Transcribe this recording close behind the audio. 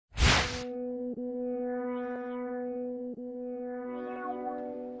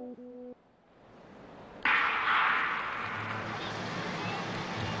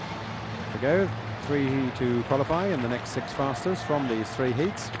go. 3 to qualify in the next 6 fastest from these 3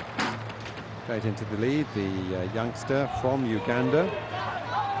 heats. Straight into the lead, the youngster from Uganda,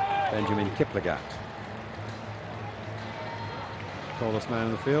 Benjamin Kiplagat. Tallest man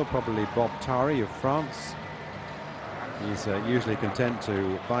in the field, probably Bob Tari of France. He's usually content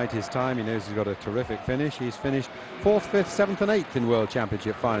to bide his time. He knows he's got a terrific finish. He's finished 4th, 5th, 7th and 8th in World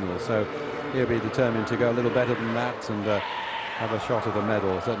Championship finals, so he'll be determined to go a little better than that and have a shot at a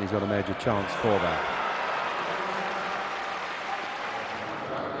medal. Certainly he's got a major chance for that.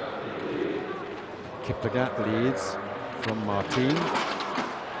 Kiplagat leads from Martin.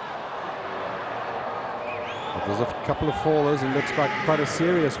 But there's a couple of fallers, and looks like quite a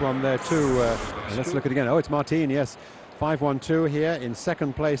serious one there too. Let's look at it again. Oh, it's Martin, yes. 5-1-2 here in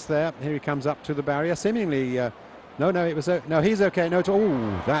 2nd place there. Here he comes up to the barrier, seemingly... no, he's okay. No,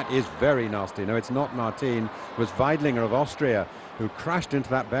 that is very nasty. No, it's not Martin. It was Weidlinger of Austria who crashed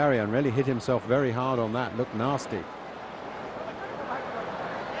into that barrier and really hit himself very hard on that. Looked nasty.